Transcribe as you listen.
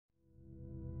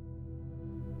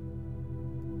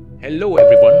Hello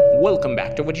everyone, welcome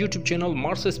back to our YouTube channel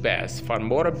Martian Space. For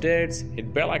more updates,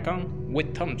 hit bell icon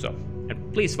with thumbs up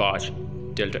and please watch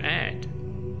till the end.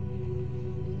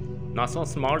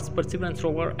 NASA's Mars Perseverance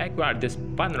rover acquired this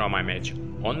panorama image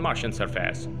on Martian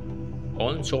surface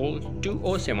on Sol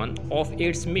 207 of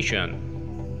its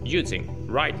mission using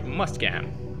right Mustang.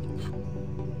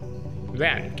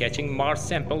 When catching Mars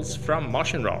samples from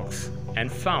Martian rocks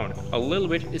and found a little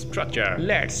bit structure.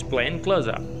 Let's explain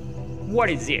closer. What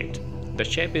is it? The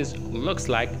shape looks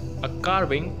like a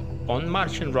carving on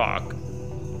Martian rock.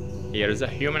 Here is a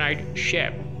humanoid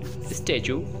shape,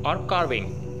 statue or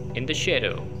carving in the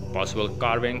shadow. Possible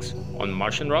carvings on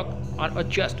Martian rock or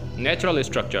just natural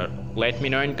structure? Let me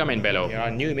know in comment below. Here are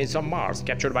new images of Mars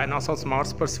captured by NASA's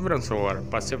Mars Perseverance rover.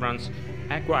 Perseverance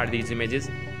acquired these images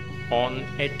on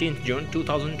 18th June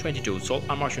 2022,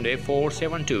 Solar Martian Day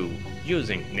 472,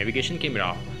 using navigation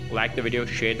camera. Like the video,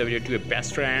 share the video to your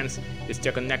best friends,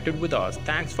 stay connected with us.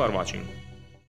 Thanks for watching.